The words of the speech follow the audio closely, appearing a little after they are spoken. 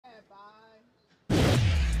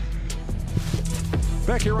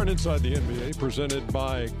Back here on Inside the NBA, presented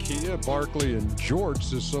by Kia, Barkley, and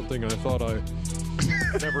Jorts is something I thought I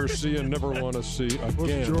never see and never want to see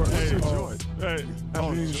again.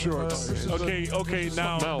 Shorts. Okay.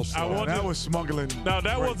 Now that was smuggling. Now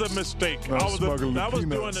that was a mistake. That was during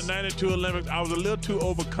the '92 Olympics. I was a little too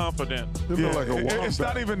overconfident. It's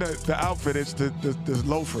not even the outfit. It's the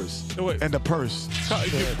loafers and the purse.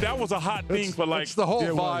 That was a hot thing for like. It's the whole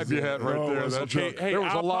vibe you had right there. There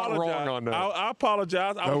was a lot wrong on that. I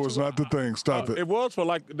apologize. That was not the thing. Stop it. It was for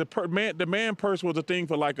like the man purse was a thing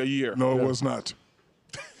for like a year. No, it was not.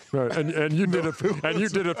 Right, and you did it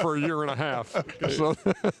for a year and a half. So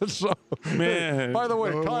man. By the way,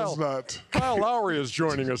 no, Kyle Lowry is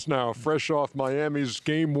joining us now, fresh off Miami's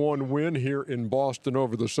Game 1 win here in Boston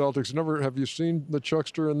over the Celtics. Have you seen the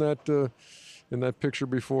Chuckster in that picture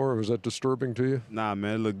before? Was that disturbing to you? Nah,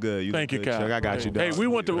 man, it looked good. Thank you, Kyle. Chuck. I got you, dog. Hey, we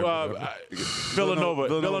went to Villanova.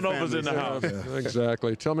 Villanova's in the house. Yeah,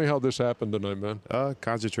 exactly. Tell me how this happened tonight, man.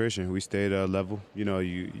 Concentration. We stayed level.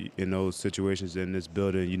 You in those situations in this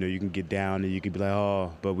building, you can get down and you can be like,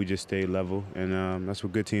 oh, but we just stayed level, and that's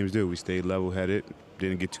what good teams do. We stayed level-headed,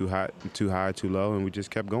 didn't get too high, too low, and we just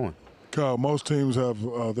kept going. Kyle, most teams have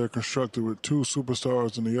they're constructed with two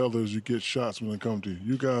superstars, and the others you get shots when they come to you.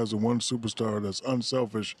 You guys are one superstar that's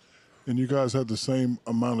unselfish, and you guys have the same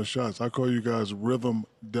amount of shots. I call you guys rhythm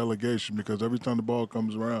delegation because every time the ball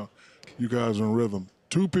comes around, you guys are in rhythm.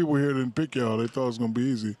 Two people here didn't pick y'all. They thought it was going to be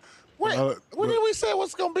easy. Wait, what did we say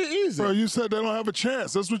what's going to be easy? Bro, you said they don't have a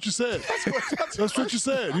chance. That's what you said. That's what you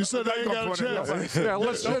said. You said they ain't got a chance. Yeah,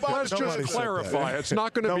 let's just clarify. It's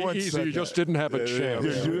not going to be easy. You just didn't have a chance.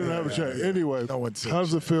 Yeah, you didn't have a chance. Anyway, how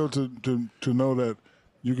does it feel to know that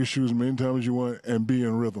you can shoot as many times as you want and be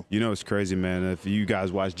in rhythm? It's crazy, man. If you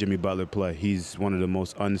guys watch Jimmy Butler play, he's one of the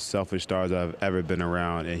most unselfish stars I've ever been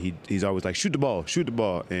around, and he's always like, shoot the ball.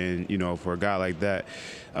 And, for a guy like that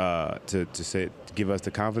to give us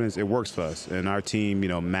the confidence, it works for us. And our team,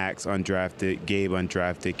 Max undrafted, Gabe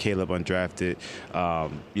undrafted, Caleb undrafted.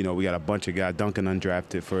 We got a bunch of guys, Duncan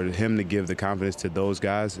undrafted. For him to give the confidence to those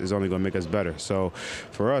guys is only going to make us better. So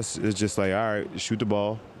for us, it's just like, all right, shoot the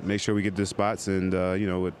ball, make sure we get the spots, and,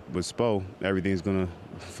 with Spo, everything's going to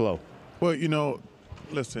flow. Well,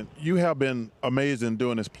 listen, you have been amazing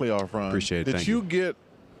doing this playoff run. Appreciate it. Did you get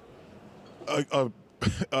a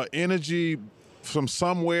energy from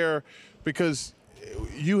somewhere? Because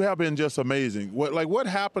you have been just amazing. What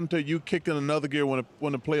happened to you kicking another gear when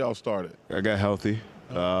the playoffs started? I got healthy.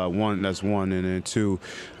 That's one, and then two,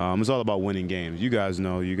 it's all about winning games. You guys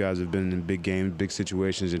know, you guys have been in big games, big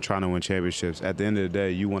situations, and trying to win championships. At the end of the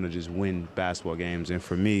day, you want to just win basketball games, and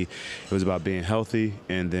for me, it was about being healthy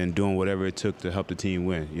and then doing whatever it took to help the team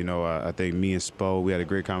win. I think me and Spo, we had a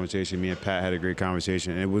great conversation. Me and Pat had a great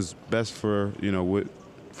conversation, and it was best for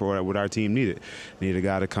what our team needed. Needed a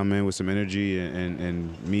guy to come in with some energy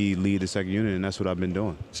and me lead the second unit, and that's what I've been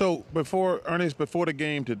doing. So before the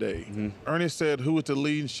game today, Ernest said who was the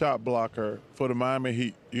leading shot blocker for the Miami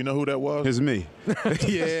Heat. You know who that was? It's me.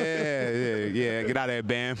 yeah. Get out of there,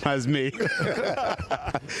 Bam. That's me.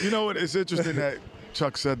 You know what? It's interesting that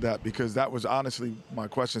Chuck said that because that was honestly my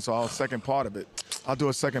question. So I'll second part of it. I'll do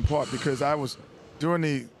a second part because during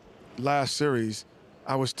the last series,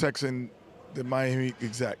 I was texting the Miami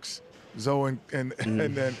execs, Zoe and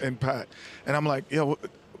Pat. And I'm like,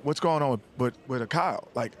 what's going on with Kyle?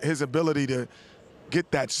 Like his ability to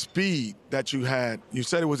get that speed that you had. You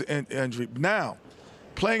said it was an injury. Now,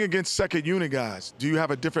 playing against second unit guys, do you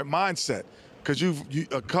have a different mindset? Because you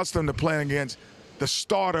accustomed to playing against the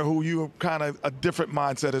starter who you kind of a different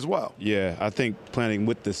mindset as well. Yeah, I think playing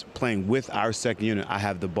with our second unit, I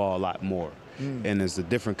have the ball a lot more. And there's a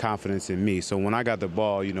different confidence in me. So when I got the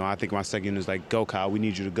ball, I think my second unit is like, go, Kyle, we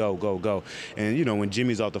need you to go, go, go. And, when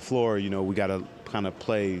Jimmy's off the floor, we got to kind of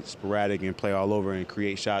play sporadic and play all over and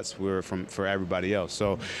create shots for everybody else.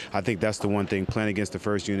 So I think that's the one thing, playing against the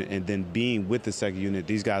first unit and then being with the second unit,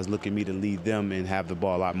 these guys look at me to lead them and have the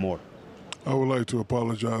ball a lot more. I would like to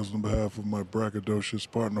apologize on behalf of my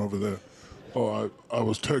braggadocious partner over there. Oh, I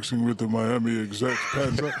was texting with the Miami execs.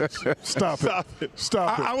 Stop it.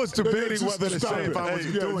 Stop it. I was debating whether to say if I was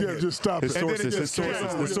doing it. Just stop it. The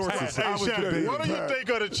sources. Hey, Shannon, what do you think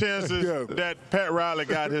are the chances that Pat Riley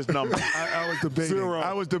got his number? I was debating.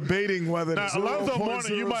 I was debating whether now, Alonzo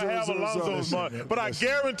Mourning, you might have Alonzo's money, but I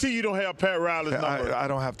guarantee you don't have Pat Riley's number. I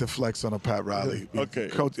don't have to flex on a Pat Riley. Okay.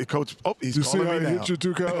 Coach, he's you calling see how me he now. hit you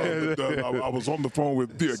too, Kyle? I was on the phone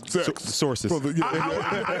with the execs. Sources. I didn't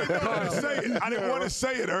know what to say I didn't want to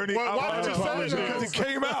say it, Ernie. Well, why did you say it? Because it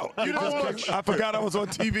came out. I forgot I was on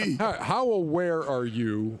TV. How aware are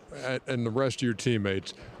you and the rest of your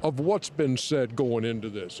teammates of what's been said going into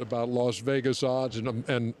this about Las Vegas odds and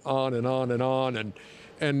on and on and on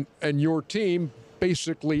and your team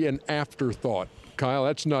basically an afterthought? Kyle,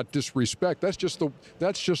 that's not disrespect. That's just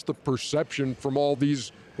the perception from all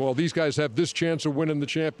these. Well, these guys have this chance of winning the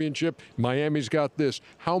championship. Miami's got this.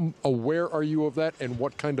 How aware are you of that, and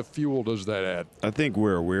what kind of fuel does that add? I think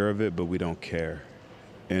we're aware of it, but we don't care.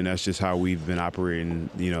 And that's just how we've been operating,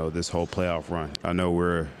 this whole playoff run. I know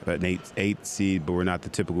we're an eighth seed, but we're not the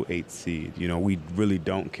typical eighth seed. We really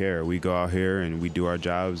don't care. We go out here and we do our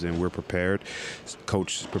jobs, and we're prepared.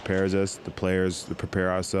 Coach prepares us, the players prepare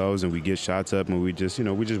ourselves, and we get shots up, and we just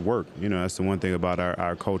work. That's the one thing about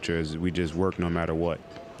our culture is we just work no matter what.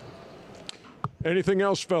 Anything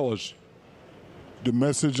else, fellas? The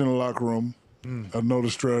message in the locker room. I know the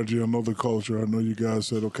strategy. I know the culture. I know you guys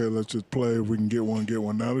said, okay, let's just play. If we can get one, get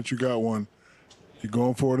one. Now that you got one, you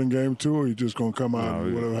going for it in game 2, or you just going to come out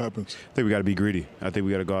and whatever happens? I think we got to be greedy. I think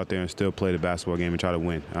we got to go out there and still play the basketball game and try to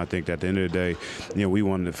win. I think at the end of the day, we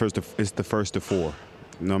won it's the first to 4.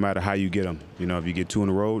 No matter how you get them. If you get 2 in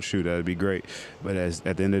a row, shoot, that'd be great. But at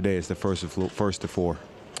the end of the day, it's the first to 4.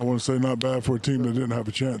 I want to say not bad for a team that didn't have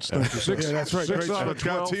a chance. Thank you. Yeah, that's right. 6 out of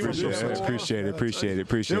 12. Appreciate it.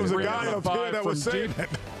 There was a guy up here that was saying that.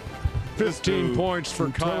 15 points for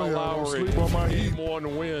Kyle you, Lowry. sleep on my Game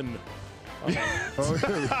 1 win. Big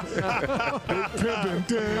pimpin'.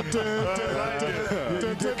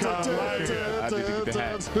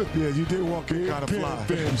 Yeah, you did walk in kind of fly.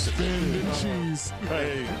 Pimpin', spinning cheese.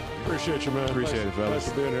 Hey, appreciate you, man. Appreciate it, fellas. Thanks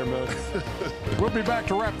for being here, man. We'll be back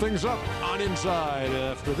to wrap things up on Inside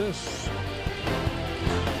after this.